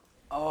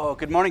Oh,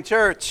 good morning,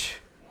 church.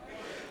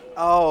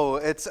 Oh,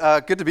 it's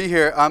good to be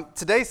here.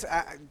 Today's,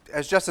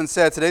 as Justin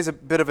said, today's a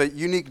bit of a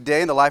unique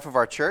day in the life of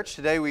our church.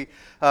 Today we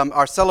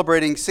are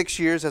celebrating 6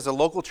 years as a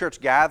local church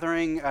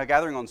gathering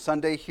on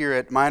Sunday here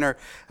at Minor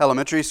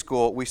Elementary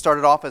School. We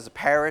started off as a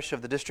parish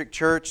of the district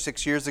church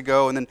 6 years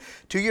ago, and then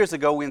 2 years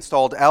ago we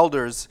installed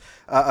elders,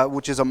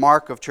 which is a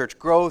mark of church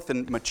growth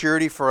and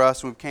maturity for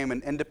us. We became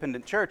an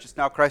independent church. It's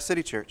now Christ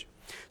City Church.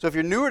 So if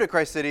you're newer to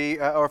Christ City,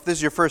 or if this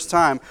is your first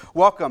time,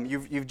 welcome.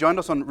 You've joined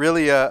us on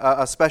really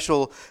a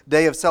special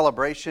day of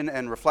celebration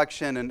and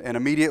reflection, and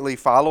immediately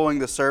following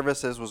the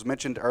service, as was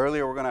mentioned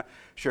earlier, we're going to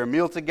share a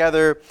meal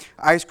together,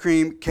 ice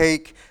cream,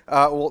 cake.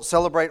 We'll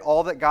celebrate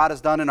all that God has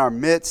done in our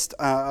midst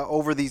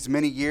over these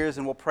many years,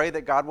 and we'll pray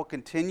that God will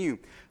continue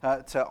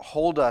to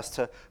hold us,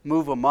 to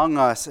move among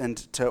us, and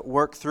to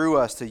work through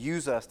us, to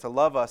use us, to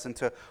love us, and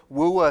to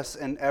woo us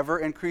in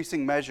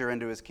ever-increasing measure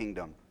into His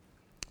kingdom.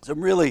 So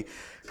I'm really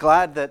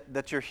glad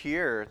that you're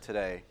here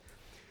today.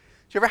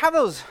 Do you ever have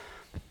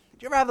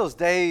those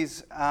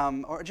days,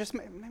 or just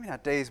maybe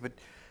not days, but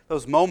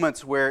those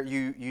moments where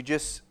you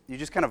just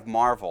kind of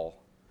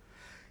marvel?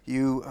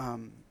 You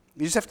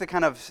just have to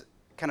kind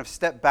of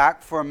step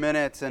back for a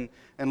minute and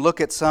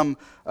look at some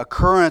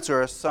occurrence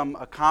or some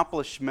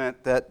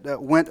accomplishment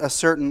that went a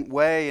certain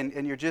way,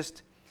 and you're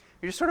just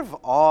sort of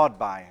awed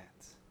by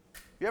it.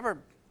 You ever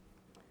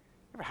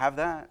have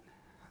that?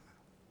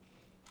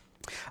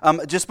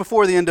 Just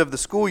before the end of the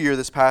school year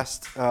this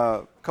past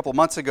couple of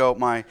months ago,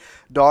 my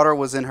daughter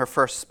was in her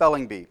first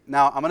spelling bee.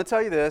 Now, I'm going to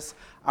tell you this.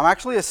 I'm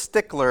actually a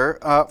stickler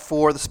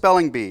for the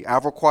spelling bee.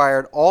 I've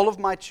required all of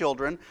my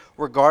children,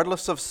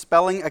 regardless of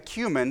spelling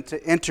acumen,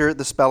 to enter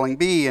the spelling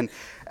bee. And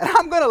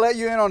I'm going to let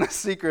you in on a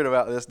secret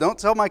about this. Don't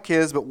tell my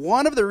kids, but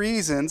one of the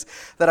reasons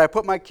that I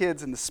put my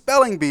kids in the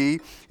spelling bee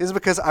is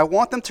because I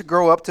want them to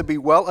grow up to be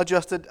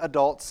well-adjusted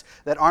adults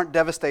that aren't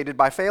devastated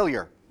by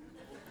failure.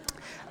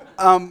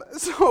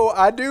 So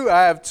I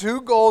have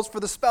two goals for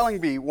the spelling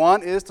bee.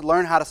 One is to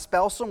learn how to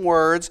spell some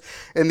words,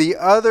 and the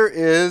other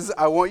is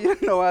I want you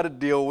to know how to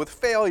deal with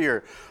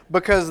failure.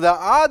 Because the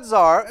odds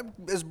are,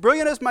 as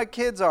brilliant as my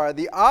kids are,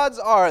 the odds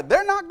are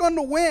they're not going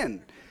to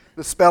win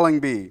the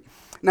spelling bee.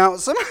 Now,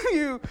 some of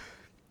you,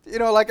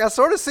 like I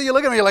sort of see you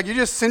looking at me like you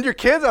just send your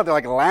kids out there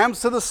like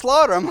lambs to the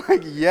slaughter. I'm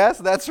like, yes,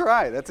 that's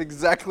right. That's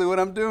exactly what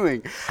I'm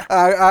doing.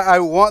 I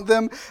want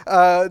them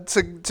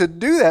to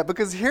do that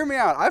because hear me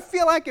out. I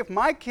feel like if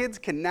my kids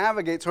can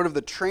navigate sort of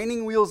the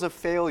training wheels of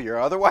failure,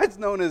 otherwise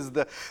known as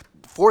the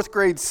fourth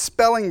grade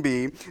spelling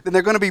bee, then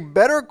they're going to be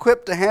better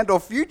equipped to handle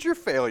future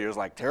failures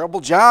like terrible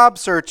job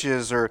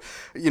searches or,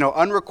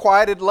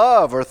 unrequited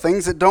love or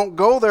things that don't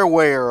go their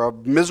way or a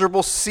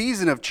miserable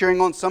season of cheering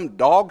on some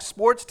dog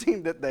sports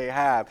team that they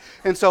have.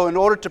 And so in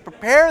order to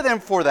prepare them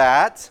for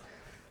that,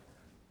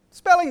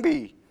 spelling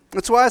bee.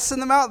 That's why I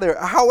send them out there.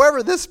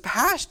 However, this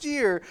past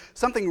year,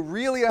 something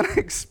really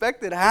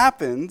unexpected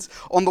happened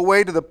on the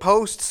way to the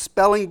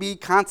post-spelling bee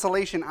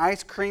consolation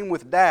ice cream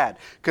with Dad.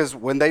 Because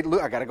when they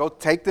look, I got to go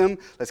take them.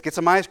 Let's get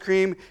some ice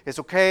cream. It's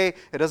okay.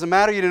 It doesn't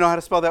matter. You didn't know how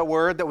to spell that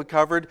word that we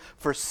covered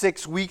for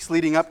 6 weeks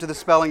leading up to the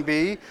spelling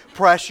bee.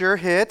 Pressure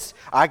hits.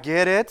 I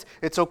get it.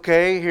 It's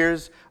okay.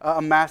 Here's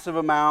a massive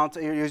amount.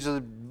 Here's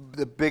the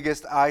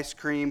biggest ice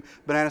cream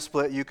banana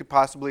split you could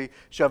possibly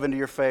shove into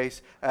your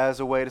face as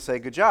a way to say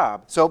good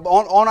job. So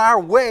on our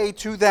way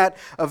to that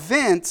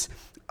event,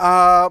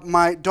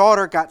 my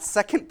daughter got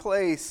second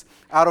place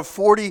out of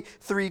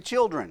 43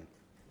 children.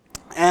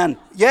 And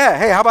yeah,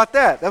 hey, how about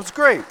that? That was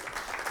great.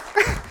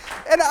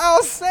 And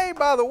I'll say,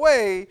 by the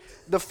way,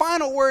 the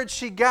final word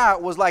she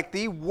got was like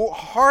the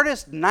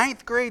hardest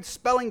 9th grade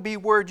spelling bee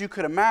word you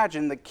could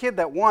imagine. The kid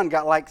that won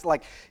got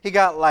he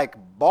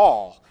got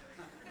ball.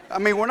 I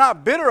mean, we're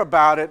not bitter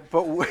about it,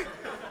 but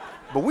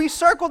we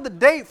circled the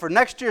date for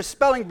next year's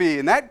spelling bee,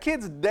 and that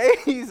kid's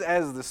days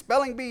as the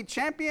spelling bee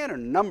champion are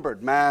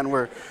numbered, man.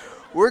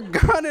 We're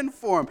gunning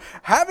for him.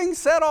 Having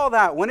said all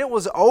that, when it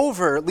was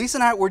over, Lisa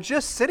and I were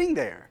just sitting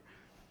there.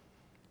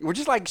 We're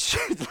just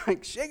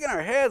shaking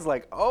our heads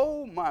like,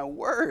 oh my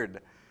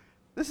word,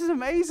 this is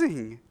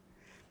amazing.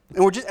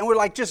 And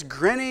we're just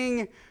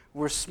grinning.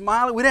 We're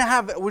smiling.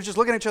 We're just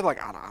looking at each other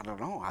like, I don't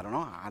know.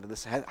 How did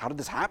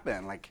this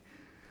happen?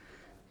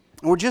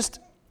 And we're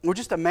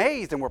just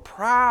amazed and we're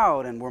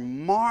proud and we're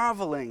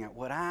marveling at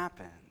what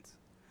happened.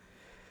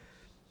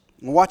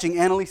 We're watching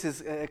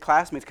Annalise's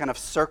classmates kind of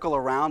circle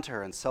around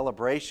her in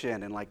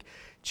celebration and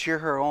cheer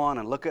her on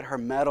and look at her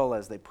medal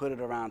as they put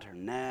it around her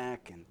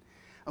neck.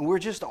 And we're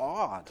just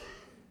awed.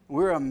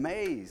 We're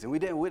amazed.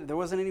 And there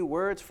wasn't any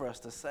words for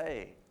us to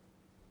say.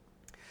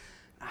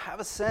 I have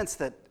a sense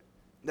that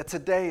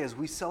today as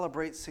we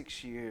celebrate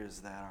 6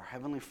 years that our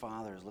Heavenly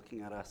Father is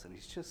looking at us and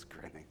He's just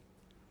grinning.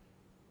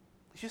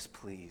 He's just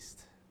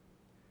pleased.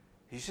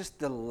 He's just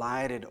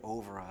delighted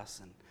over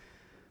us, and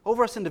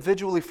over us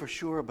individually for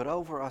sure, but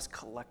over us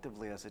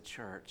collectively as a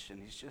church.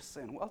 And He's just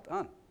saying, well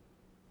done.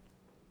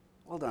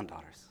 Well done,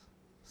 daughters,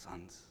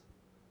 sons.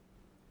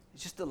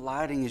 He's just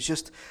delighting. He's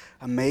just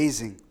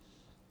amazing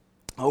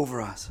over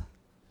us.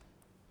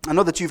 I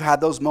know that you've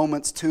had those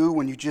moments too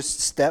when you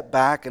just step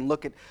back and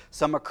look at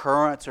some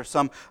occurrence or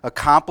some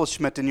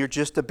accomplishment and you're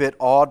just a bit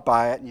awed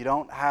by it and you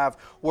don't have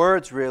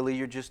words really,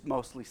 you're just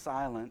mostly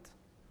silent.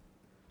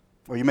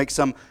 Or you make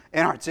some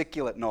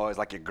inarticulate noise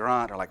like you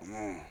grunt or like,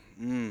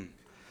 You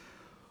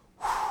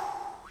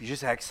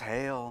just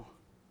exhale.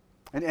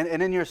 And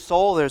in your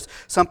soul, there's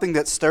something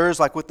that stirs,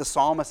 like with the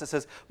psalmist that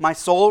says, my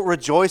soul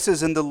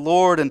rejoices in the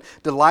Lord and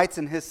delights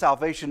in his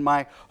salvation.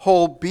 My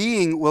whole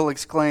being will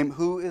exclaim,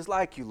 who is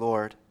like you,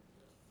 Lord?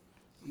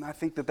 And I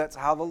think that that's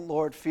how the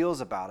Lord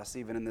feels about us,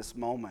 even in this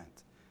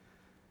moment.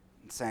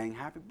 And saying,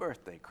 happy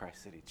birthday,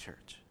 Christ City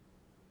Church.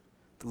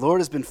 The Lord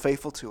has been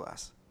faithful to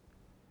us.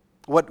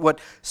 What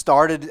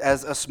started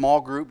as a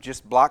small group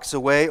just blocks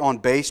away on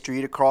Bay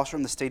Street across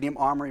from the Stadium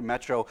Armory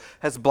Metro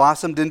has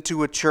blossomed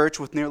into a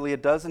church with nearly a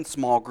dozen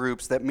small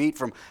groups that meet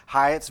from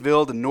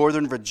Hyattsville to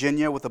Northern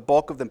Virginia, with a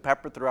bulk of them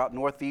peppered throughout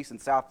Northeast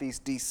and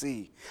Southeast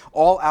D.C.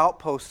 All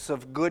outposts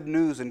of good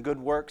news and good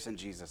works in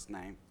Jesus'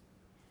 name.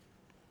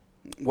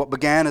 What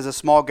began as a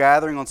small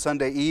gathering on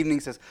Sunday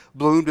evenings has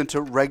bloomed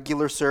into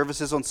regular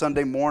services on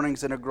Sunday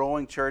mornings in a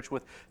growing church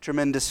with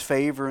tremendous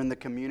favor in the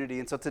community.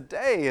 And so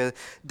today, a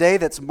day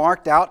that's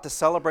marked out to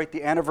celebrate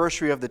the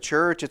anniversary of the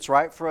church, it's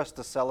right for us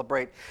to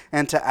celebrate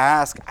and to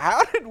ask,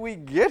 how did we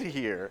get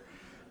here?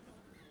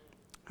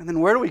 And then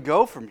where do we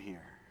go from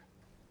here?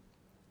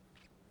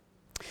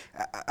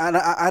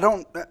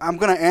 I'm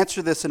going to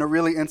answer this in a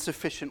really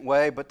insufficient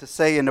way, but to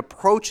say in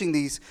approaching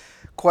these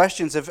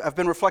questions, I've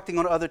been reflecting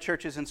on other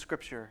churches in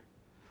Scripture.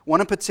 One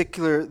in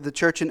particular, the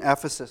church in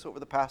Ephesus over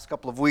the past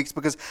couple of weeks,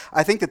 because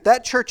I think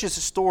that church's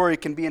story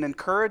can be an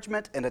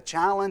encouragement and a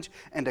challenge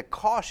and a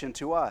caution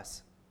to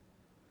us.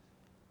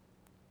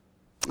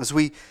 As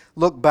we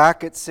look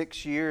back at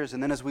 6 years,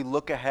 and then as we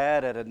look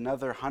ahead at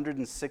another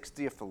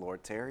 160 if the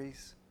Lord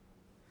tarries.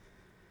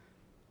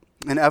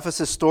 In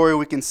Ephesus' story,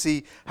 we can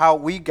see how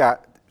we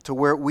got to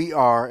where we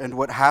are and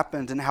what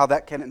happened and how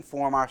that can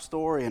inform our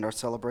story and our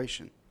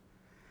celebration.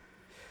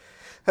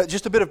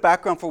 Just a bit of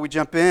background before we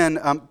jump in.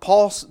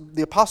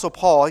 The Apostle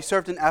Paul, he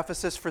served in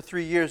Ephesus for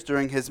 3 years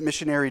during his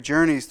missionary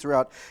journeys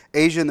throughout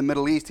Asia and the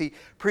Middle East. He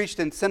preached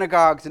in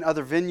synagogues and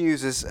other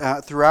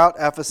venues throughout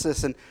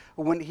Ephesus. And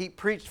when he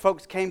preached,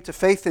 folks came to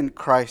faith in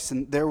Christ.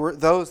 And there were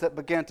those that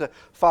began to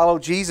follow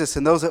Jesus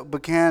and those that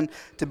began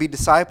to be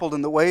discipled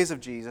in the ways of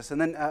Jesus.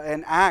 And then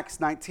in Acts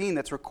 19,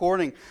 that's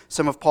recording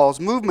some of Paul's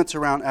movements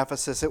around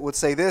Ephesus, it would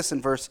say this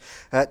in verse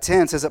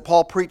 10. It says that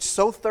Paul preached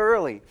so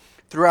thoroughly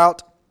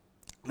throughout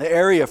the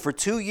area for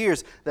 2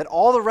 years that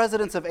all the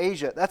residents of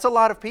Asia, that's a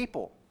lot of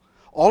people,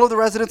 all of the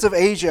residents of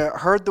Asia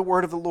heard the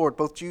word of the Lord,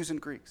 both Jews and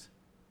Greeks.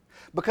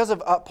 Because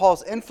of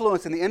Paul's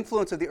influence and the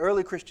influence of the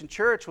early Christian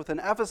church within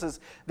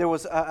Ephesus, there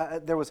was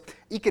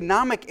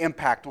economic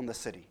impact on the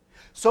city.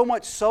 So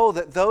much so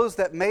that those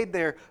that made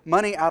their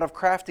money out of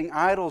crafting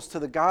idols to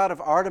the god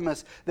of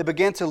Artemis, they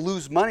began to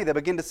lose money. They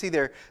began to see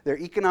their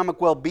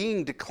economic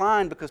well-being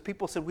decline because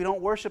people said, we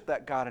don't worship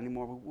that God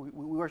anymore.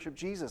 We worship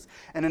Jesus.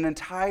 And an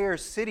entire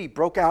city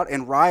broke out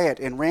in riot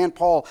and ran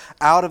Paul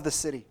out of the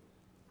city.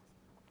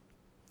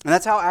 And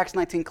that's how Acts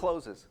 19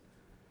 closes,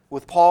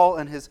 with Paul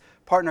and his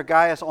partner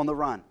Gaius on the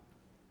run.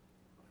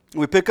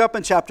 We pick up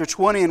in chapter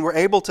 20 and we're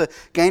able to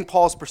gain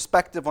Paul's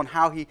perspective on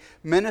how he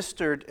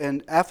ministered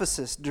in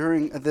Ephesus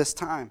during this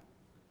time.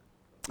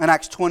 In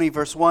Acts 20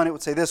 verse 1 it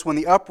would say this, when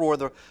the uproar,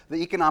 the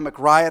economic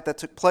riot that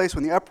took place,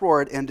 when the uproar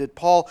had ended,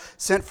 Paul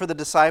sent for the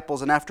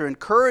disciples, and after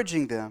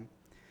encouraging them,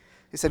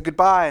 he said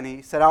goodbye and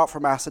he set out for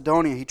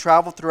Macedonia. He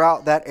traveled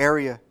throughout that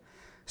area,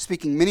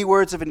 speaking many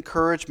words of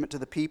encouragement to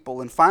the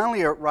people, and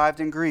finally arrived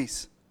in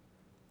Greece,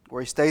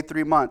 where he stayed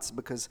 3 months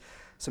because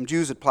some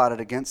Jews had plotted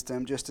against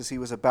him just as he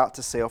was about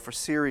to sail for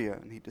Syria,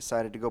 and he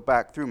decided to go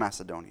back through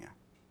Macedonia.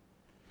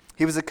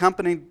 He was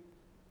accompanied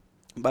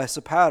by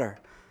Sopater,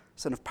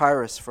 son of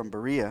Pyrrhus from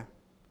Berea,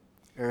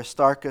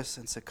 Aristarchus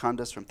and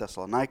Secundus from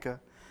Thessalonica,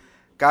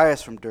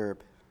 Gaius from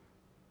Derbe,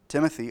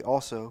 Timothy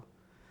also,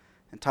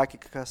 and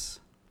Tychicus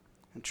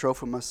and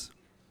Trophimus.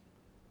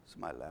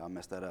 Somebody loud, I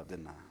messed that up,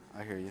 didn't I?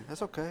 I hear you.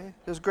 That's okay.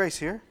 There's grace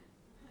here.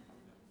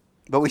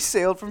 But we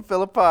sailed from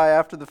Philippi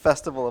after the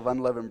festival of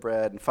unleavened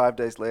bread, and 5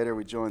 days later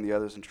we joined the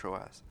others in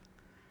Troas,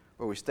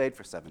 where we stayed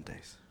for 7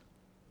 days.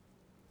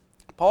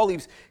 Paul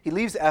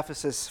leaves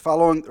Ephesus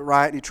following the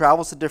riot, and he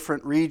travels to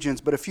different regions,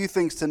 but a few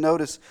things to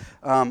notice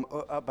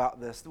about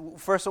this.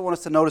 First, I want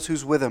us to notice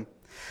who's with him,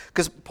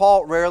 because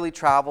Paul rarely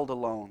traveled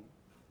alone.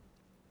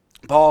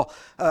 Paul,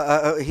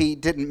 he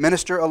didn't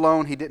minister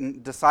alone, he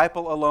didn't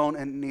disciple alone,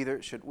 and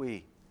neither should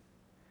we.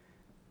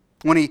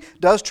 When he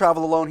does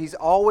travel alone, he's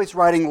always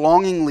writing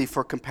longingly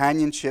for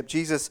companionship.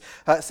 Jesus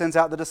sends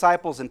out the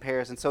disciples in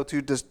pairs, and so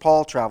too does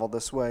Paul travel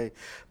this way,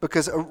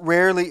 because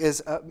rarely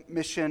is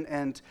mission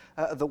and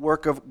the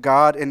work of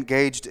God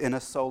engaged in a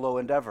solo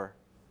endeavor.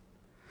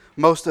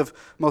 Most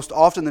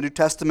often the New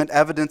Testament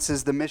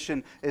evidences the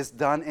mission is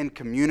done in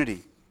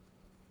community.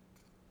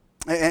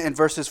 In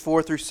verses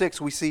 4 through 6,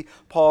 we see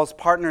Paul's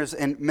partners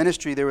in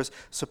ministry. There was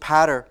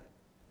Sopater,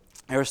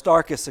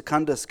 Aristarchus,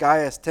 Secundus,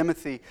 Gaius,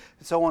 Timothy,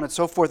 and so on and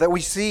so forth, that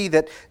we see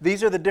that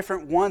these are the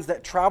different ones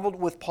that traveled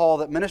with Paul,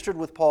 that ministered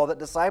with Paul, that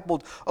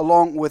discipled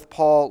along with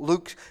Paul.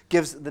 Luke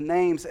gives the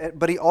names,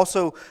 but he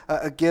also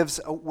gives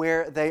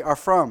where they are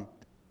from.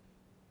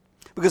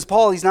 Because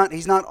Paul, he's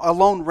not a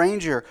lone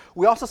ranger.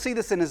 We also see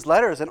this in his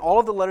letters. In all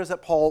of the letters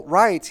that Paul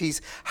writes,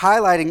 he's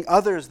highlighting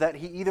others that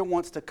he either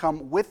wants to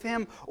come with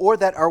him or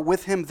that are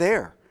with him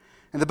there.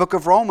 In the book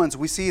of Romans,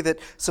 we see that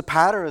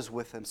Sopater is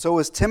with him. So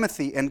is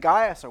Timothy, and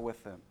Gaius are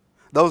with him.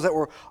 Those that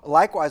were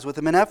likewise with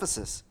him in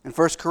Ephesus. In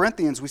 1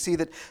 Corinthians, we see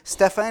that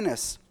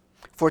Stephanas,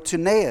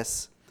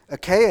 Fortunatus,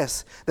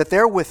 Achaeus, that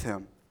they're with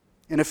him.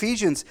 In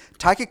Ephesians,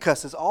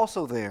 Tychicus is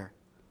also there.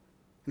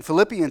 In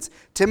Philippians,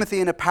 Timothy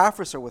and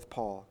Epaphras are with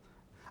Paul.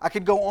 I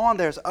could go on,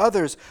 there's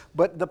others,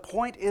 but the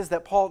point is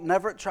that Paul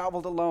never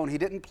traveled alone. He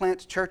didn't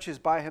plant churches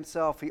by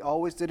himself. He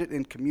always did it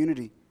in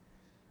community.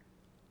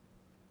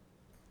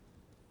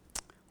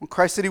 When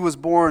Christ City was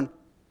born,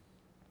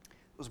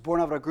 it was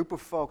born out of a group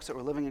of folks that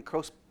were living in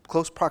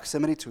close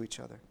proximity to each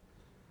other,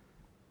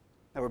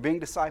 that were being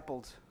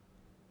discipled,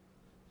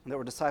 and that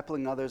were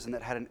discipling others, and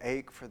that had an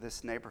ache for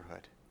this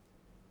neighborhood,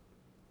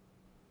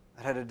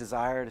 that had a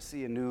desire to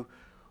see a new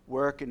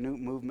work, a new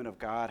movement of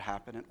God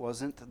happen. It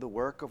wasn't the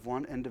work of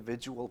one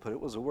individual, but it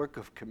was a work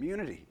of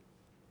community.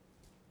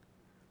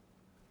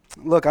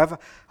 Look, I've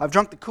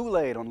drunk the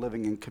Kool-Aid on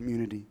living in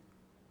community.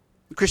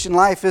 The Christian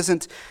life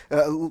isn't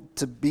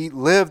to be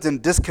lived in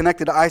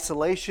disconnected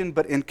isolation,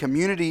 but in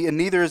community, and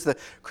neither is the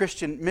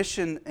Christian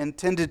mission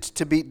intended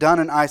to be done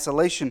in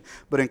isolation,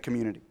 but in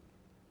community.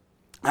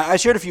 I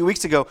shared a few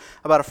weeks ago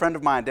about a friend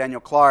of mine,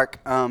 Daniel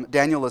Clark.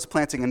 Daniel is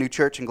planting a new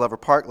church in Glover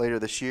Park later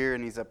this year,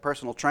 and he's a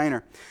personal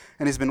trainer,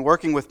 and he's been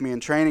working with me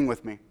and training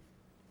with me.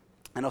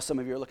 I know some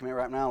of you are looking at me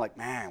right now like,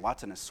 man,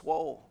 Watson is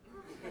swole.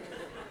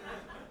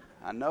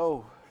 I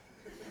know.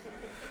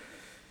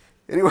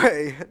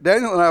 Anyway,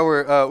 Daniel and I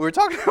were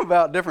talking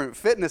about different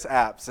fitness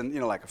apps, and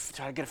like, should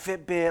I get a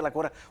Fitbit? Like,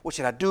 what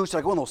should I do? Should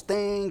I go on those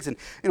things? And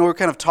we were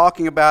kind of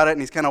talking about it, and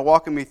he's kind of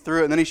walking me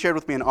through it. And then he shared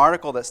with me an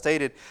article that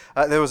stated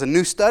there was a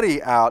new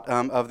study out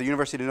of the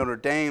University of Notre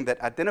Dame that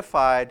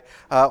identified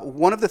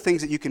one of the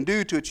things that you can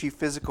do to achieve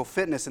physical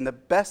fitness, and the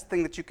best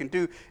thing that you can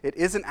do, it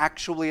isn't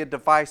actually a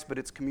device, but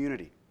it's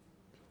community.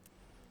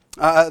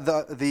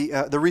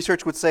 The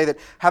research would say that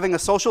having a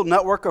social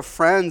network of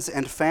friends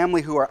and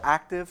family who are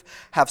active,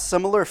 have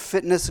similar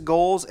fitness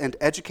goals, and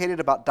educated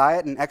about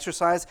diet and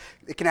exercise,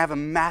 it can have a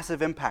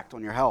massive impact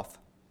on your health.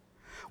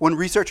 When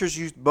researchers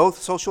used both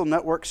social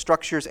network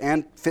structures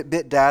and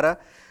Fitbit data,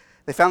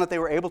 they found that they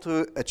were able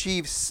to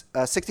achieve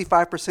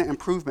 65%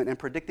 improvement in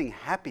predicting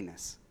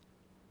happiness,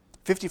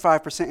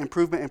 55%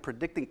 improvement in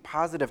predicting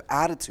positive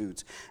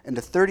attitudes, and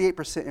a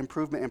 38%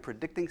 improvement in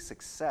predicting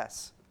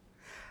success.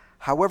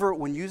 However,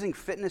 when using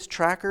fitness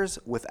trackers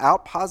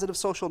without positive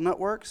social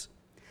networks,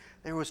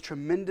 there was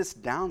tremendous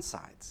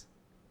downsides.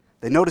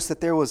 They noticed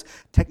that there was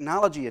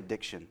technology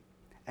addiction,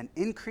 an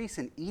increase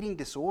in eating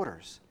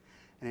disorders,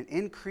 and an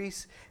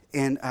increase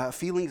in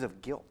feelings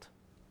of guilt.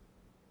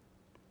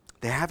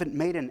 They haven't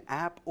made an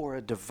app or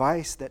a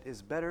device that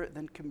is better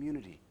than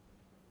community.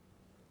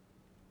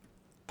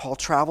 Paul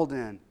traveled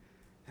in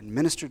and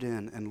ministered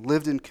in and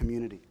lived in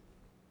community.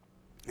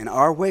 And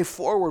our way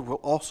forward will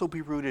also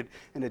be rooted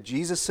in a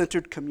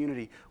Jesus-centered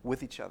community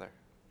with each other.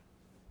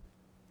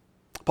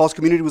 Paul's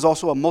community was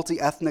also a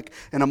multi-ethnic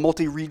and a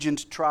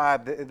multi-regioned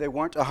tribe. They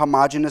weren't a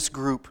homogenous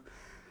group.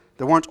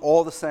 They weren't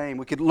all the same.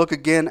 We could look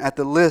again at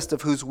the list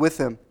of who's with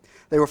him.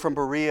 They were from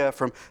Berea,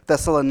 from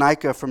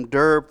Thessalonica, from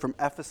Derbe, from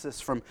Ephesus,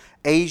 from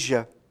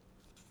Asia,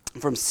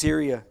 from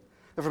Syria.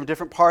 They're from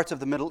different parts of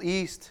the Middle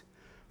East,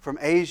 from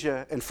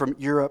Asia, and from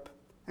Europe.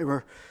 They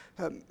were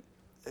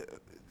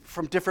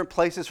from different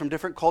places, from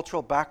different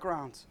cultural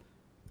backgrounds,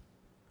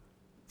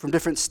 from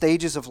different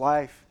stages of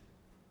life.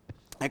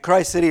 At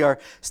Christ City, our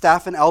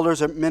staff and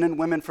elders are men and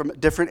women from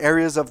different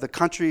areas of the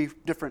country,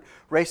 different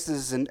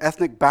races and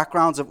ethnic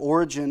backgrounds of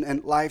origin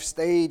and life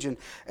stage and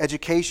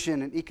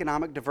education and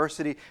economic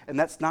diversity. And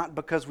that's not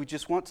because we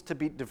just want to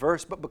be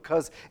diverse, but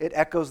because it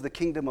echoes the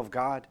kingdom of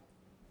God.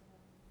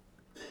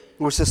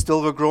 Which is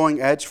still a growing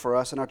edge for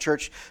us, and our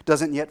church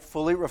doesn't yet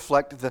fully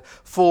reflect the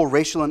full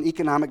racial and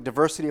economic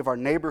diversity of our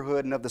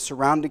neighborhood and of the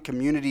surrounding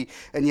community,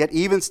 and yet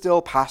even still,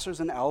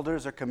 pastors and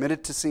elders are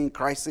committed to seeing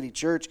Christ City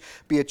Church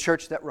be a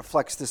church that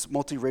reflects this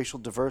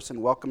multiracial, diverse,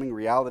 and welcoming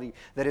reality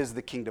that is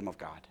the kingdom of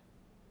God.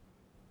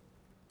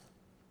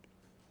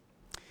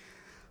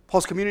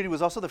 Paul's community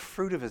was also the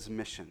fruit of his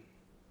mission,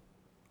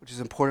 which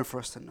is important for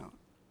us to note.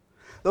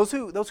 Those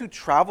who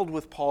traveled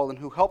with Paul and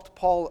who helped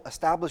Paul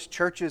establish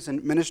churches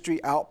and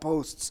ministry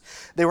outposts,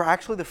 they were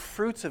actually the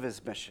fruits of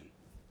his mission.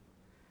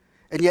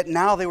 And yet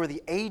now they were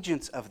the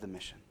agents of the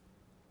mission.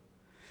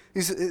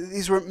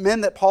 These were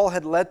men that Paul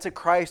had led to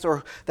Christ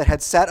or that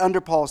had sat under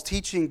Paul's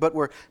teaching but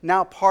were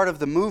now part of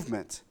the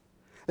movement.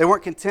 They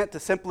weren't content to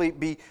simply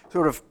be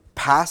sort of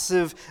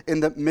passive in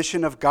the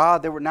mission of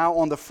God. They were now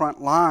on the front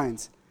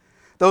lines.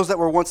 Those that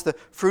were once the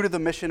fruit of the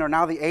mission are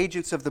now the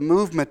agents of the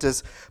movement,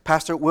 as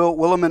Pastor Will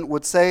Willimon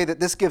would say, that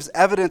this gives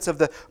evidence of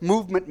the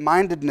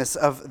movement-mindedness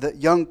of the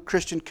young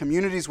Christian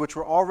communities, which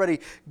were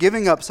already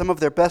giving up some of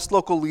their best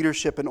local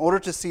leadership in order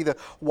to see the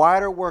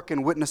wider work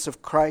and witness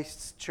of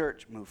Christ's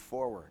church move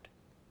forward.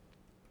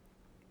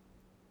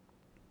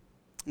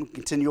 We'll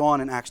continue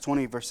on in Acts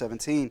 20, verse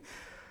 17.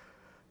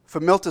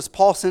 From Miletus,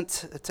 Paul sent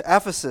to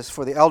Ephesus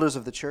for the elders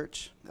of the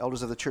church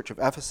of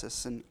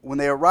Ephesus. And when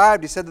they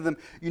arrived, he said to them,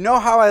 "You know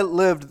how I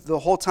lived the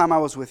whole time I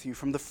was with you,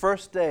 from the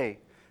first day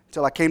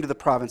until I came to the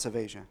province of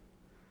Asia.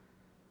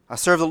 I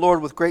served the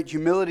Lord with great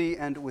humility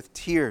and with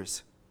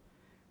tears,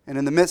 and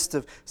in the midst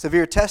of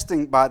severe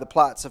testing by the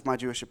plots of my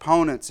Jewish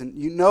opponents. And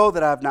you know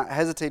that I have not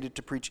hesitated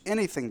to preach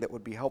anything that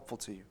would be helpful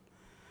to you,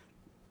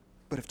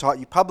 but have taught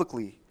you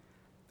publicly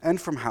and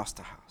from house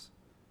to house.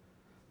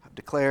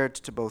 Declared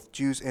to both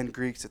Jews and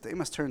Greeks that they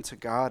must turn to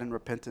God in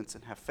repentance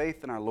and have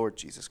faith in our Lord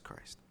Jesus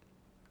Christ."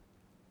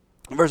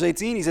 In verse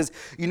 18, he says,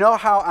 "You know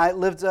how I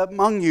lived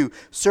among you,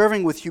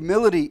 serving with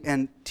humility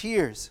and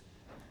tears."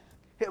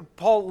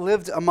 Paul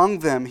lived among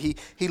them. He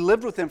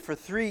lived with them for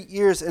 3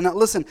 years. And now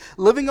listen,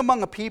 living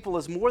among a people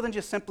is more than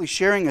just simply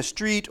sharing a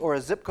street or a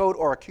zip code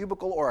or a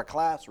cubicle or a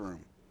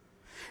classroom.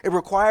 It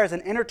requires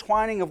an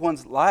intertwining of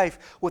one's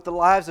life with the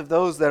lives of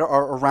those that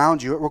are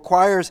around you. It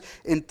requires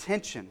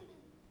intention.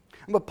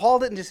 But Paul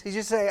didn't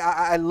just say,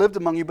 I lived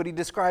among you, but he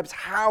describes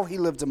how he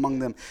lived among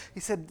them. He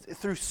said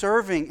through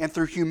serving and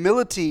through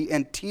humility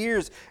and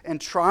tears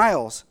and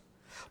trials.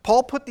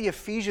 Paul put the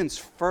Ephesians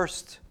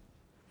first.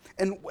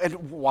 And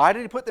why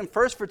did he put them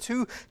first? For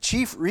 2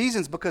 chief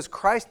reasons. Because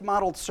Christ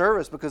modeled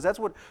service, because that's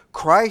what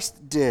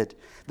Christ did.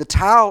 The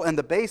towel and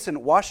the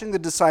basin, washing the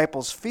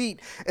disciples'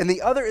 feet. And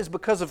the other is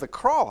because of the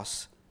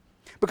cross.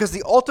 Because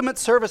the ultimate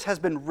service has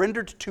been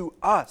rendered to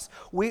us.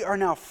 We are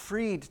now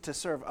freed to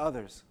serve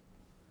others.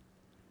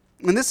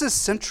 And this is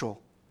central.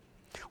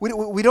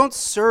 We don't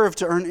serve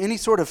to earn any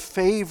sort of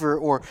favor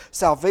or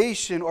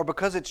salvation or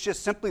because it's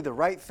just simply the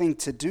right thing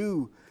to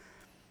do.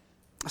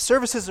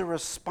 Service is a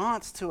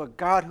response to a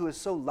God who has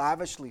so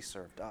lavishly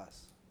served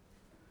us.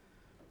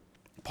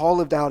 Paul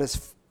lived out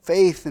his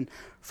faith in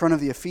front of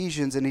the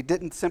Ephesians, and he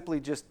didn't simply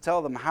just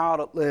tell them how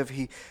to live.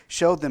 He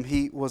showed them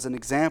he was an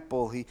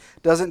example. He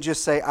doesn't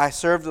just say, "I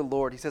served the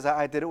Lord." He says,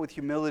 "I did it with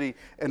humility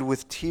and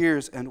with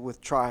tears and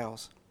with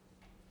trials."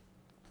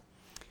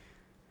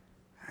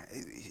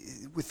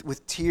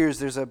 With tears,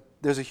 there's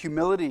a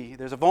humility,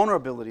 there's a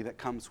vulnerability that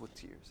comes with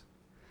tears.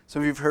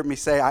 Some of you have heard me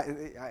say,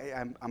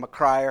 I'm a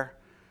crier.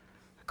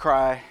 I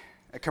cry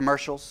at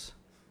commercials.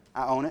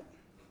 I own it.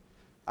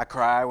 I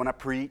cry when I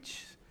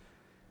preach.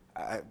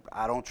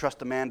 I don't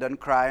trust a man doesn't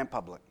cry in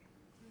public.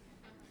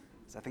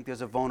 So I think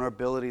there's a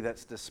vulnerability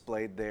that's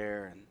displayed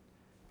there, and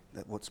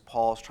that what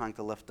Paul's trying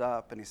to lift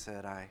up. And he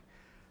said, I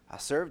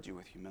served you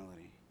with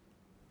humility.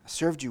 I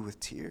served you with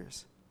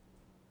tears.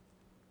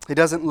 He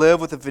doesn't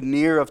live with a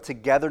veneer of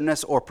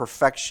togetherness or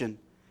perfection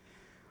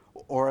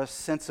or a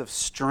sense of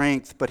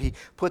strength, but he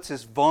puts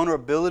his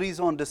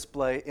vulnerabilities on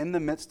display in the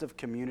midst of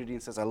community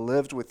and says, "I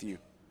lived with you."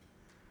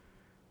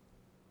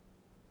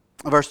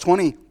 Verse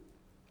 20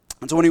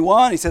 and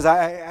 21, he says,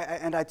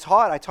 I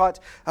taught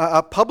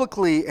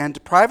publicly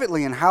and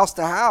privately and house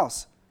to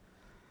house.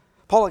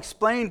 Paul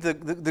explained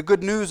the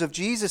good news of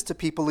Jesus to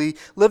people. He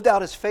lived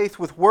out his faith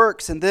with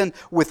works and then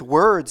with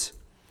words.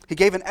 He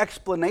gave an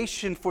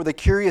explanation for the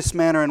curious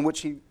manner in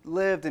which he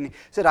lived, and he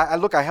said,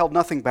 I held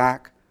nothing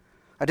back.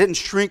 I didn't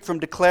shrink from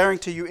declaring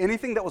to you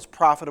anything that was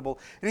profitable,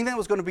 anything that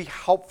was going to be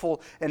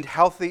helpful and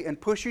healthy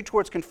and push you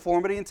towards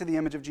conformity into the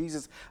image of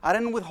Jesus. I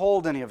didn't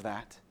withhold any of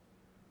that.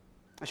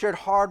 I shared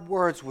hard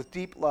words with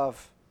deep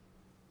love.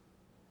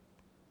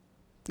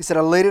 He said,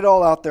 I laid it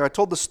all out there. I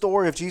told the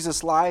story of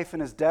Jesus' life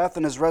and his death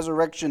and his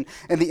resurrection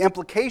and the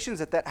implications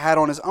that had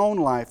on his own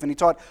life. And he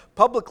taught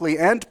publicly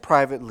and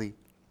privately.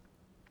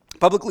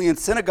 Publicly in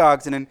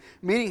synagogues and in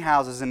meeting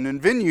houses and in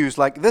venues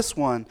like this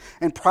one,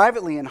 and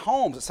privately in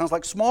homes. It sounds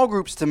like small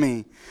groups to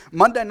me.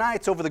 Monday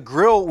nights over the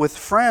grill with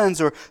friends,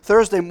 or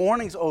Thursday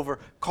mornings over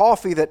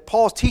coffee. That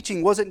Paul's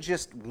teaching wasn't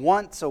just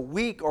once a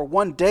week or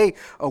one day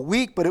a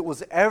week, but it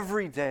was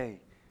every day.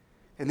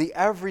 In the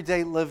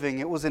everyday living.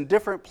 It was in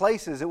different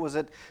places. It was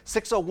at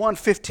 601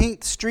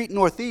 15th Street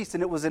Northeast,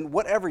 and it was in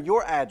whatever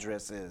your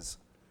address is.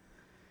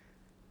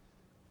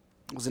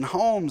 It was in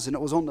homes, and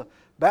it was on the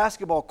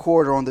basketball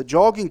court or on the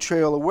jogging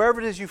trail or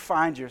wherever it is you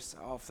find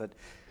yourself. That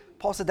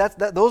Paul said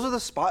those are the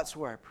spots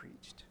where I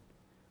preached.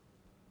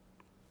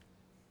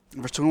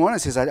 In verse 21 it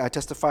says, I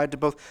testified to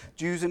both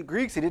Jews and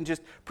Greeks. He didn't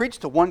just preach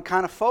to one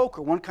kind of folk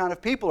or one kind of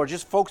people or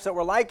just folks that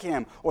were like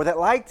him or that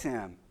liked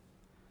him.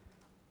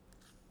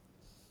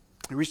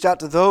 He reached out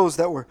to those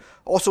that were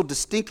also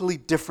distinctly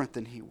different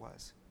than he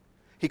was.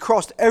 He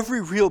crossed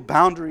every real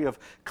boundary of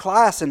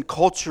class and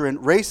culture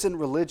and race and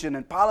religion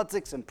and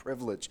politics and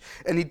privilege.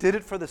 And he did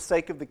it for the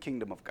sake of the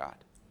kingdom of God.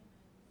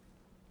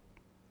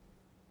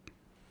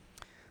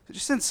 So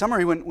just in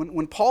summary,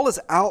 when Paul is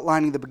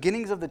outlining the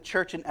beginnings of the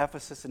church in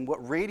Ephesus and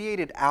what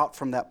radiated out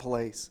from that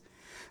place,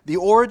 the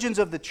origins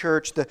of the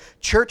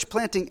church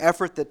planting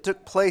effort that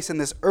took place in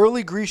this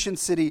early Grecian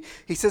city,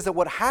 he says that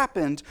what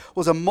happened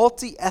was a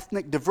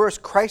multi-ethnic, diverse,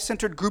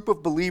 Christ-centered group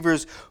of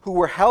believers who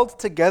were held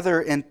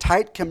together in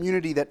tight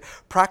community that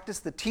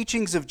practiced the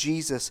teachings of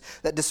Jesus,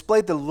 that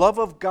displayed the love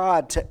of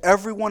God to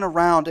everyone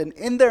around, and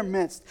in their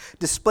midst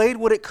displayed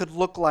what it could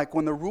look like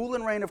when the rule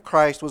and reign of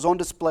Christ was on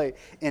display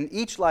in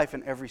each life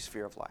and every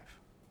sphere of life.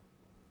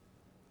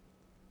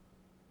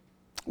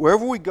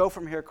 Wherever we go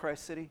from here,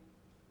 Christ City,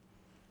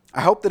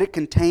 I hope that it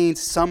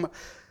contains some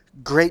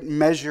great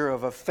measure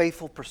of a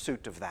faithful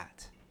pursuit of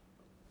that.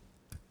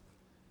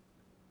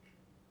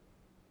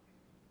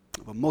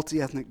 Of a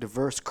multi-ethnic,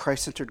 diverse,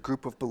 Christ-centered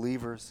group of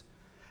believers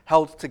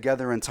held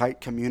together in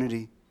tight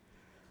community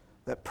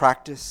that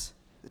practice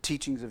the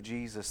teachings of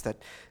Jesus, that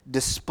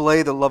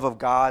display the love of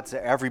God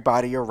to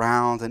everybody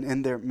around, and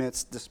in their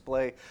midst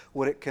display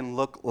what it can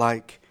look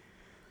like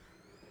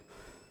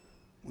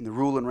when the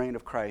rule and reign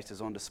of Christ is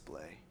on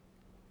display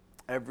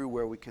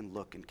everywhere we can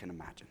look and can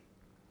imagine.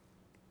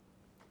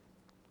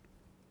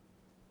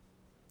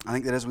 I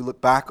think that as we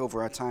look back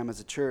over our time as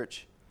a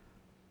church,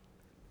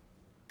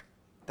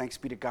 thanks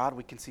be to God,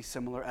 we can see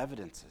similar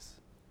evidences.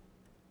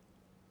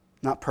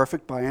 Not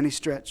perfect by any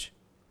stretch,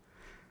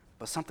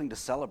 but something to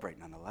celebrate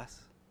nonetheless.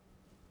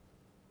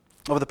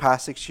 Over the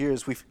past 6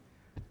 years, we've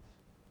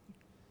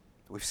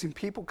seen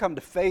people come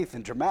to faith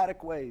in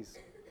dramatic ways.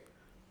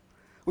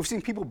 We've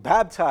seen people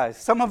baptized,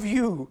 some of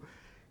you,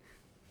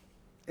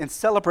 in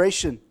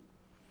celebration.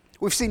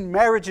 We've seen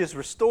marriages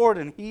restored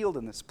and healed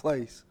in this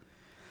place.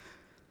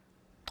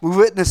 We've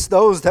witnessed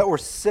those that were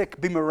sick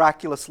be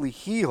miraculously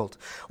healed.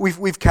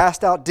 We've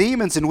cast out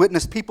demons and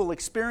witnessed people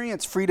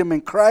experience freedom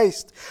in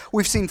Christ.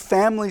 We've seen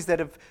families that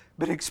have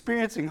been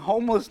experiencing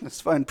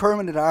homelessness and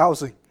permanent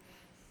housing.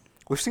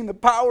 We've seen the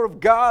power of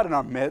God in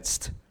our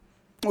midst.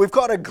 We've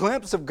caught a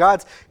glimpse of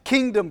God's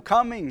kingdom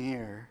coming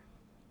here.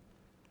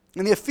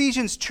 And the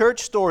Ephesians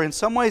church story, in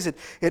some ways,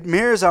 it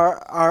mirrors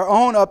our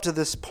own up to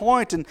this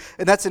point, and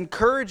that's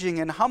encouraging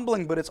and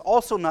humbling, but it's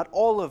also not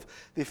all of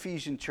the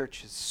Ephesian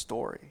church's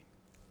story.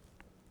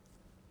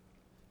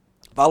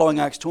 Following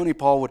Acts 20,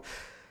 Paul would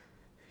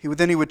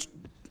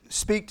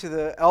speak to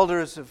the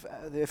elders of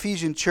the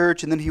Ephesian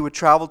church, and then he would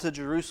travel to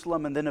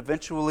Jerusalem, and then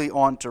eventually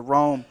on to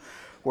Rome,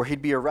 where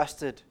he'd be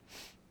arrested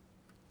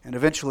and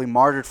eventually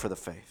martyred for the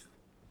faith.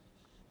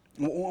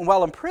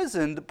 While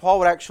imprisoned, Paul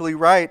would actually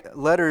write a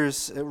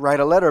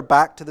letter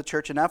back to the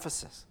church in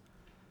Ephesus.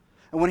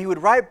 And when he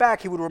would write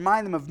back, he would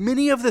remind them of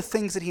many of the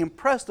things that he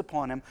impressed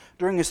upon him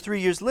during his 3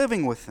 years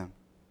living with them.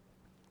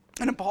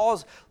 And in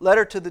Paul's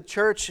letter to the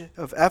church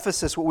of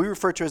Ephesus, what we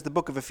refer to as the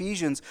book of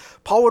Ephesians,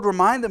 Paul would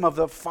remind them of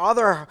the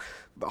Father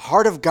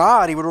heart of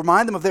God. He would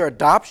remind them of their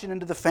adoption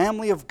into the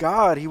family of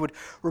God. He would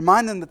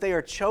remind them that they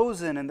are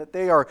chosen and that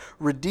they are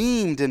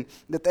redeemed and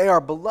that they are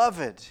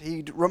beloved.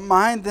 He'd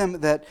remind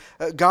them that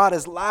God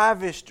has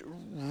lavished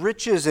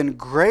riches and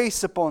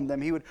grace upon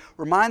them. He would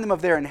remind them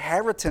of their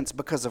inheritance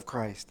because of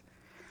Christ.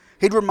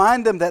 He'd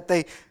remind them that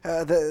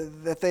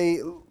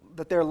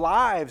their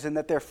lives and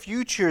that their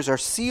futures are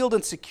sealed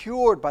and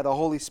secured by the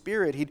Holy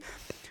Spirit. He'd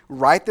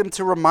write them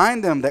to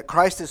remind them that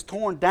Christ has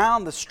torn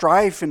down the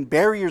strife and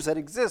barriers that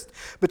exist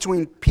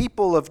between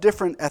people of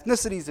different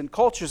ethnicities and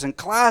cultures and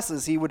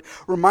classes. He would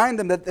remind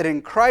them that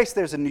in Christ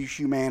there's a new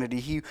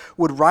humanity. He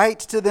would write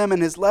to them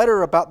in his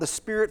letter about the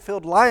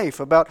Spirit-filled life,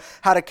 about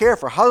how to care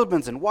for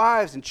husbands and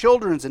wives and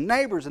children and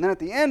neighbors. And then at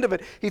the end of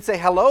it, he'd say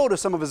hello to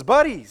some of his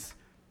buddies.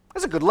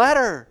 That's a good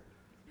letter.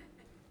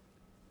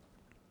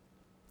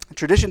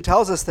 Tradition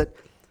tells us that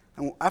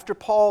after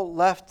Paul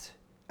left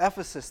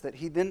Ephesus, that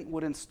he then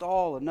would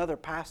install another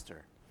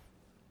pastor.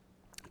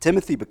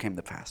 Timothy became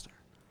the pastor.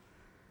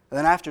 And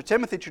then after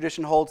Timothy,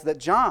 tradition holds that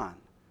John,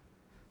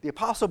 the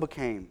apostle,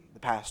 became the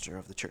pastor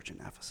of the church in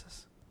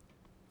Ephesus.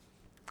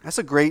 That's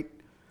a great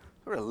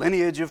sort of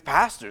lineage of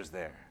pastors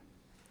there.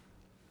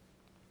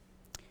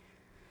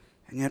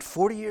 And yet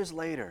 40 years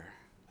later,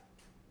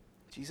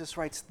 Jesus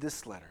writes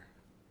this letter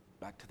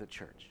back to the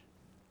church.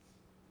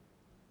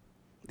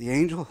 The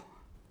angel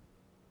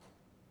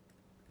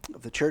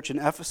of the church in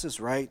Ephesus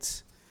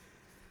writes,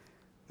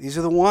 These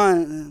are the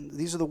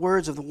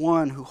words of the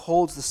one who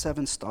holds the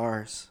 7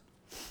 stars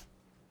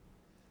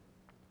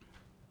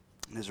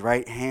in his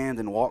right hand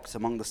and walks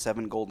among the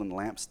 7 golden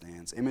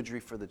lampstands. Imagery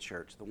for the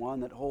church, the one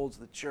that holds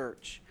the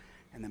church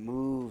and that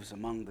moves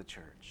among the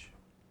church.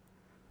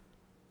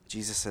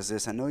 Jesus says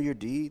this, I know your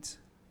deeds.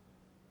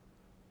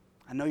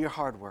 I know your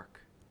hard work.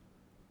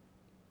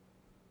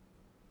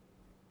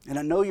 And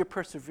I know your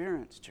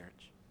perseverance, church.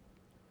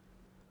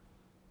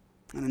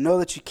 And I know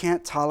that you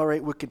can't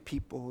tolerate wicked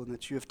people and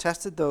that you have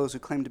tested those who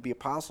claim to be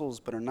apostles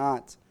but are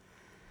not.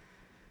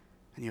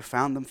 And you have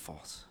found them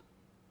false.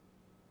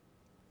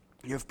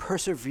 You have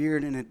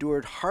persevered and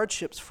endured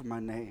hardships for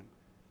my name.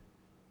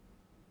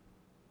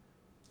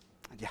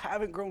 And you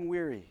haven't grown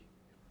weary.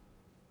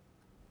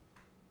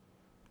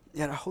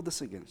 Yet I hold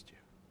this against you.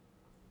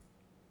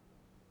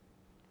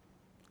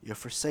 You have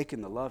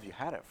forsaken the love you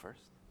had at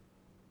first.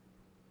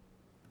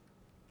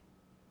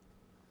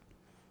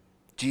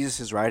 Jesus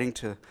is writing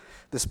to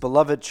this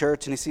beloved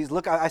church, and he sees,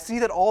 look, I see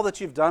that all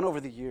that you've done over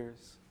the years.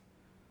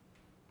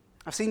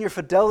 I've seen your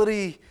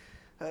fidelity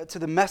to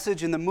the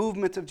message and the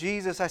movement of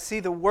Jesus. I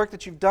see the work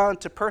that you've done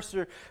to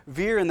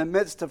persevere in the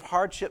midst of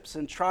hardships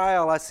and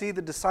trial. I see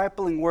the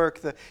discipling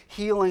work, the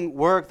healing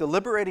work, the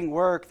liberating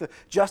work, the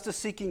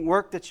justice-seeking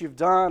work that you've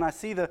done. I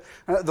see the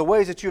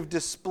ways that you've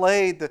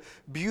displayed the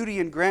beauty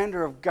and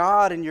grandeur of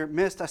God in your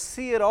midst. I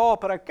see it all,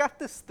 but I've got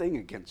this thing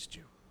against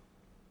you.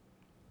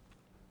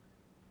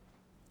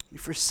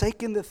 You've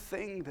forsaken the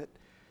thing that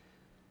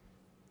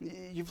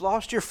you've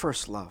lost your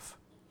first love.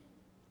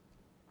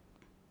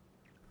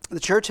 The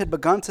church had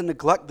begun to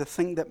neglect the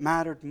thing that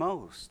mattered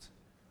most.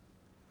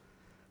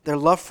 Their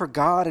love for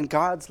God and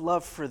God's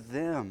love for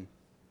them.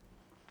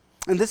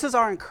 And this is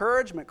our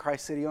encouragement,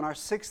 Christ City, on our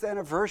 6th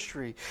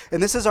anniversary.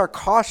 And this is our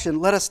caution.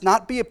 Let us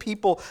not be a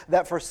people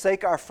that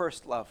forsake our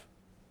first love.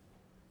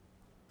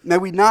 May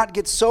we not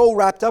get so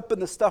wrapped up in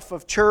the stuff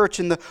of church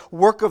and the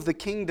work of the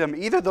kingdom,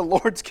 either the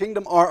Lord's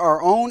kingdom or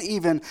our own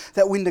even,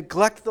 that we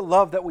neglect the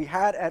love that we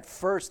had at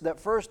first, that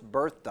first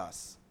birthed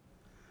us.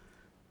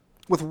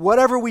 With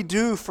whatever we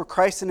do for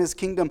Christ and His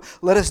kingdom,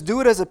 let us do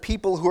it as a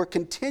people who are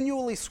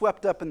continually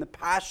swept up in the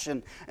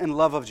passion and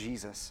love of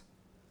Jesus.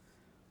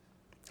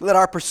 Let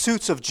our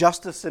pursuits of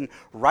justice and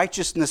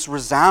righteousness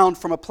resound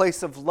from a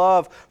place of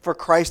love for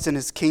Christ and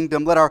His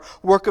kingdom. Let our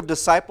work of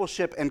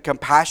discipleship and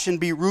compassion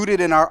be rooted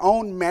in our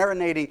own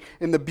marinating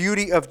in the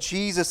beauty of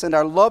Jesus and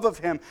our love of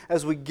Him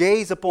as we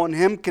gaze upon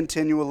Him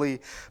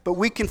continually. But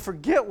we can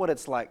forget what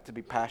it's like to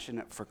be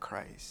passionate for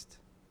Christ.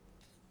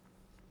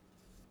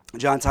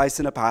 John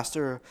Tyson, a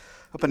pastor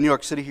up in New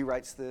York City, he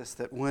writes this,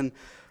 that when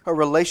a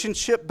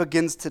relationship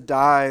begins to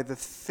die, the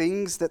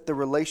things that the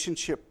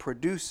relationship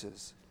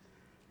produces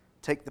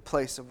take the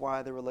place of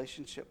why the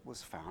relationship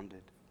was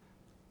founded.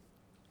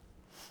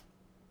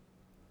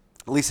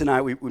 Lisa and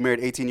I, we married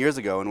 18 years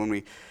ago, and when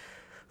we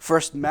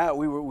first met,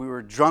 we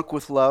were drunk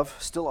with love,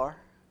 still are.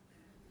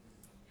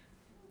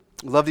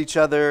 We loved each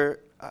other,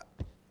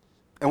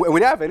 and we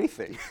didn't have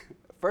anything.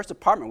 First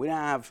apartment, we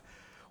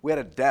had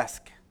a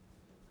desk.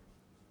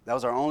 That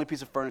was our only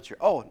piece of furniture.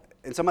 Oh,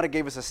 and somebody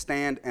gave us a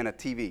stand and a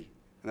TV,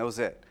 and that was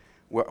it.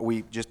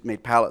 We just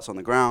made pallets on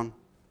the ground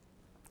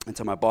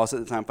until my boss at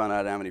the time found out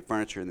I didn't have any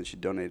furniture, and then she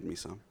donated me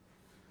some.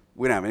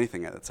 We didn't have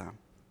anything at the time.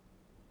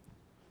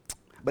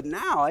 But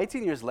now,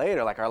 18 years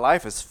later, like our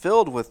life is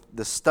filled with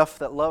the stuff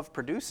that love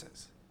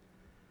produces.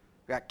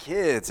 We got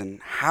kids and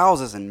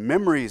houses and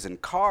memories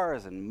and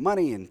cars and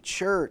money and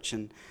church.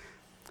 And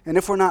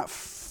if we're not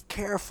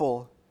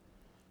careful,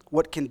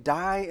 what can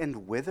die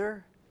and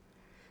wither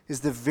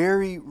is the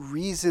very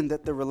reason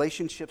that the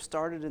relationship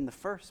started in the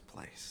first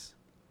place.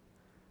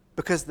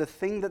 Because the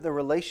thing that the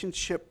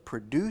relationship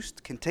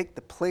produced can take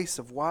the place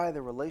of why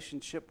the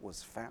relationship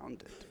was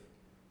founded.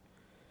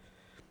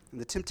 And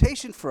the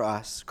temptation for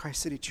us,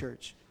 Christ City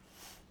Church,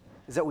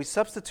 is that we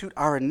substitute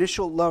our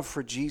initial love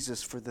for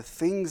Jesus for the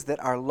things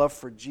that our love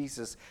for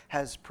Jesus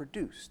has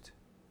produced.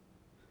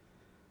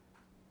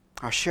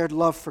 Our shared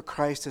love for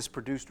Christ has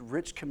produced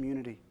rich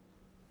community.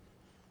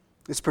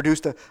 It's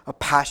produced a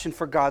passion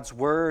for God's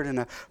word and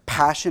a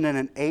passion and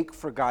an ache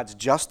for God's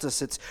justice.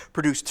 It's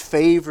produced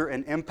favor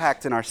and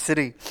impact in our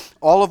city,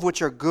 all of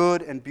which are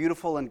good and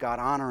beautiful and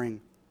God-honoring.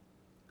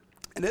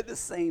 And at the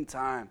same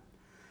time,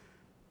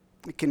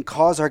 it can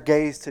cause our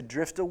gaze to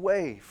drift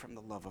away from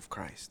the love of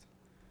Christ.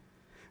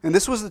 And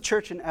this was the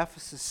church in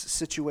Ephesus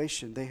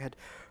situation. They had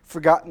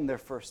forgotten their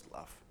first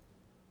love.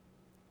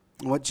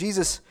 And what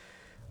Jesus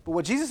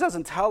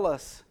doesn't tell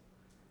us,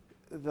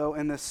 though,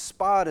 in this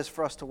spot is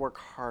for us to work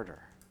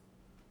harder.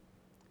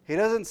 He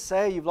doesn't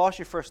say you've lost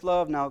your first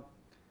love. Now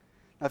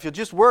if you'll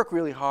just work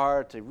really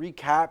hard to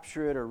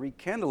recapture it or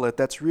rekindle it,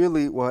 that's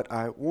really what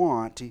I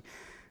want. He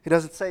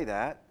doesn't say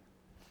that.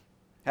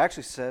 He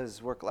actually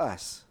says work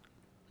less.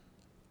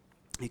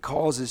 He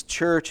calls His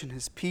church and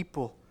His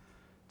people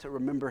to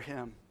remember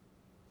Him,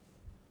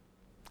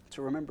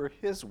 to remember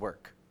His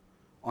work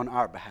on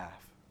our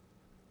behalf.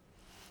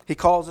 He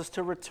calls us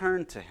to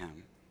return to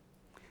Him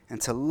and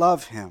to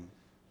love Him.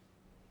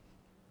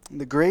 And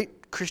the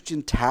great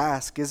Christian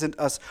task isn't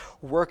us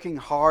working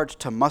hard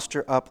to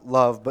muster up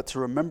love, but to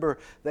remember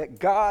that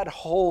God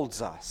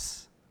holds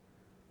us,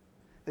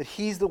 that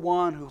He's the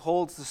one who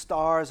holds the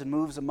stars and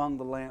moves among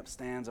the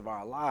lampstands of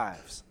our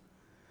lives.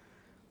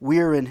 We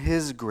are in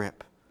His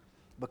grip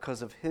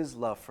because of His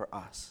love for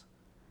us.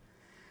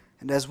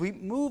 And as we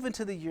move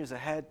into the years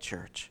ahead,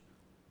 church,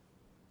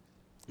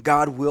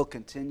 God will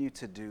continue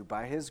to do,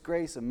 by His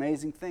grace,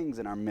 amazing things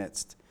in our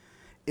midst,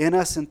 in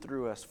us and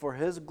through us, for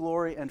His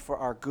glory and for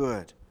our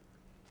good.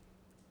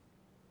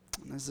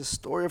 And as the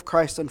story of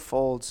Christ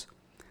unfolds,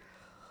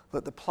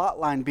 let the plot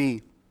line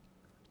be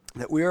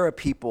that we are a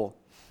people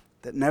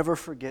that never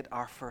forget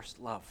our first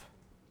love,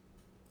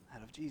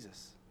 that of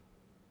Jesus.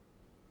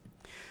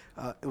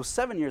 It was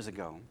 7 years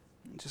ago,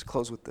 I'll just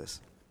close with this,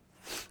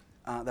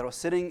 that I was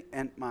sitting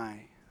at my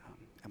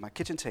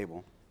kitchen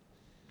table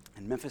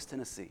in Memphis,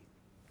 Tennessee.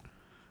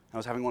 I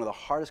was having one of the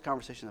hardest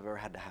conversations I've ever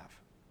had to have.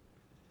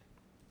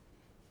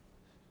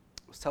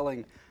 I was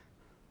telling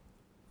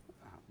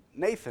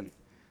Nathan,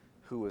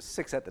 who was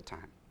 6 at the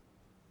time,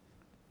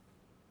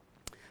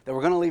 that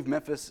we're going to leave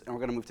Memphis and we're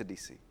going to move to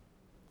D.C.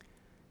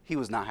 He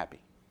was not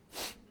happy.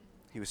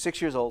 He was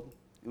 6 years old.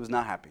 He was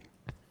not happy.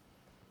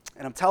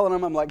 And I'm telling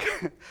him, I'm like,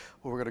 well,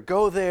 we're going to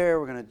go there.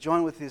 We're going to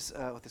join with this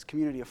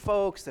community of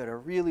folks that are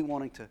really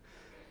wanting to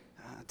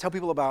tell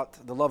people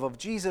about the love of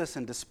Jesus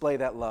and display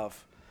that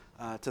love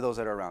to those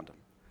that are around him.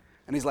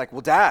 And he's like,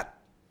 well, Dad,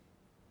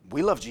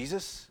 we love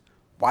Jesus.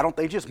 Why don't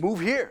they just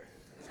move here?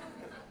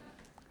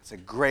 It's a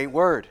great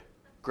word,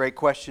 great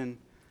question.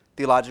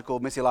 Theological,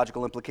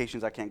 missiological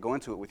implications, I can't go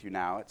into it with you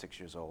now at 6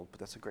 years old, but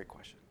that's a great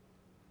question.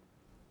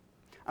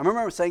 I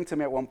remember saying to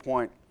me at one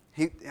point,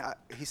 he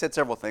said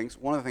several things.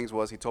 One of the things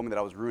was he told me that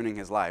I was ruining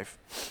his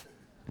life,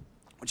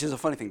 which is a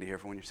funny thing to hear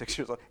from when you're 6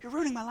 years old. You're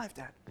ruining my life,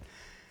 Dad.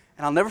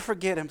 And I'll never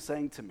forget him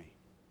saying to me,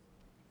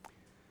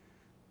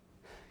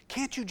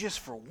 can't you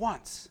just for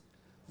once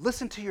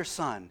listen to your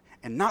son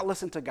and not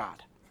listen to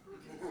God?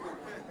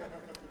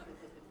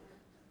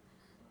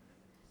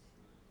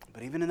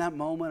 But even in that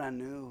moment, I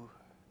knew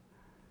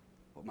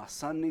what my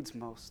son needs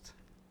most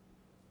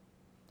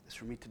is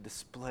for me to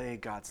display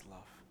God's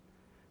love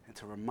and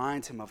to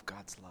remind him of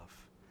God's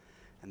love.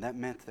 And that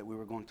meant that we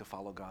were going to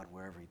follow God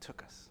wherever he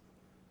took us.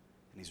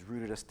 And he's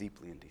rooted us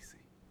deeply in D.C.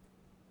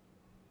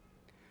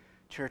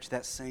 Church,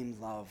 that same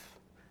love,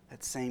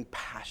 that same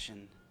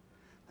passion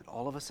that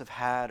all of us have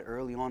had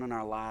early on in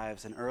our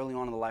lives and early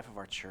on in the life of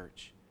our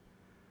church,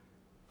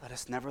 let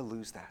us never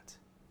lose that.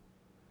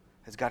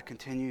 As God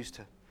continues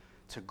to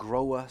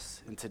grow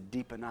us and to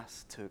deepen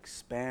us, to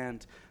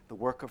expand the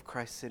work of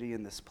Christ City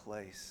in this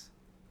place.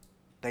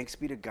 Thanks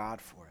be to God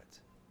for it.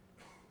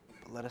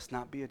 But let us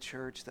not be a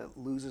church that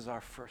loses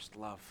our first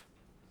love.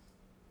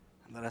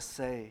 And let us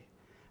say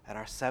at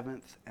our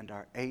 7th and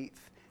our 8th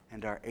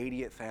and our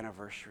 80th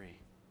anniversary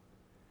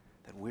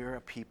that we're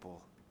a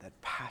people that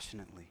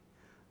passionately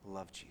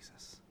love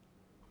Jesus.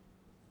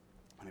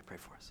 Let me pray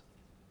for us.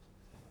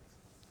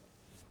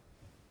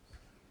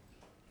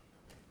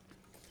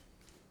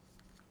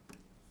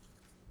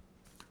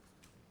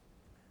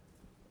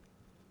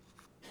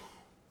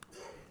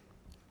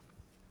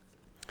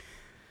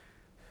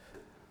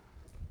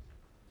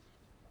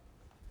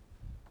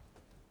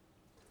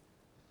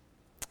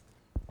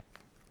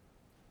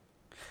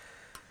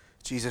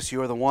 Jesus,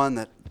 you are the one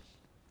that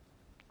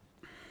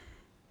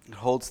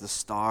holds the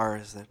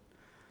stars, that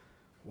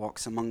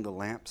walks among the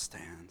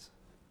lampstands.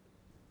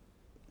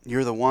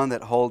 You're the one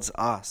that holds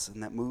us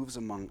and that moves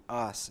among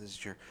us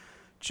as your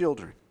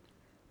children.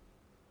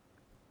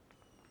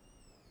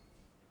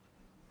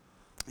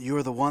 You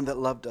are the one that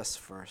loved us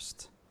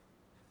first.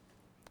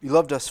 You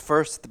loved us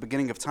first at the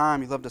beginning of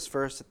time. You loved us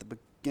first at the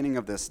beginning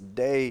of this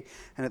day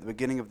and at the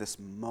beginning of this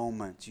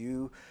moment.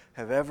 You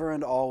have ever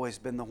and always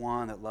been the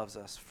one that loves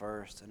us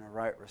first. And a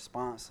right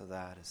response to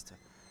that is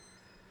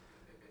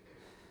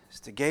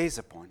to gaze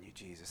upon you,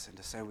 Jesus, and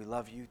to say we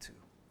love you too.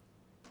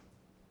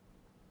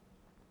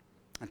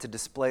 And to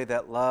display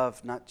that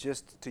love not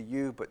just to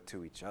you, but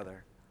to each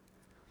other.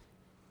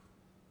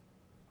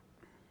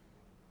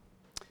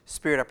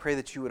 Spirit, I pray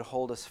that you would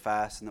hold us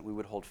fast and that we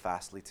would hold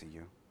fastly to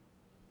you.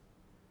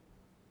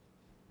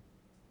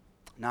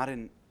 Not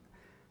in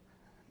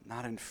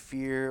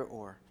fear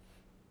or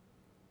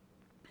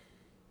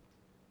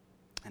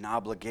an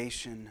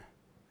obligation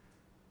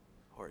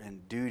or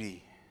in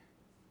duty,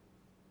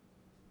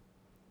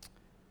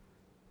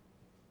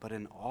 but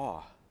in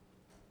awe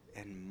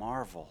and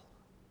marvel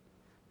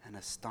and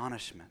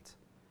astonishment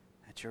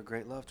at your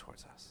great love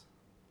towards us.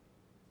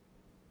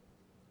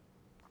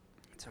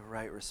 It's a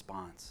right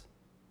response.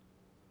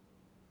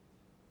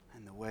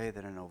 And the way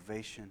that an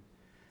ovation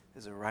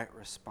is a right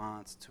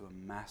response to a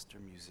master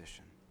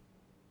musician.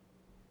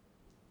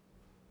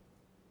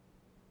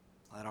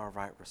 Let our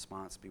right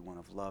response be one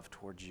of love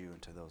towards you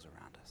and to those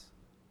around us.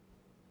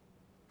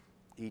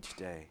 Each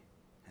day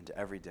and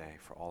every day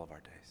for all of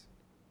our days.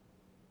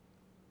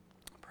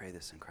 I pray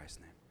this in Christ's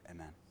name.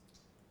 Amen.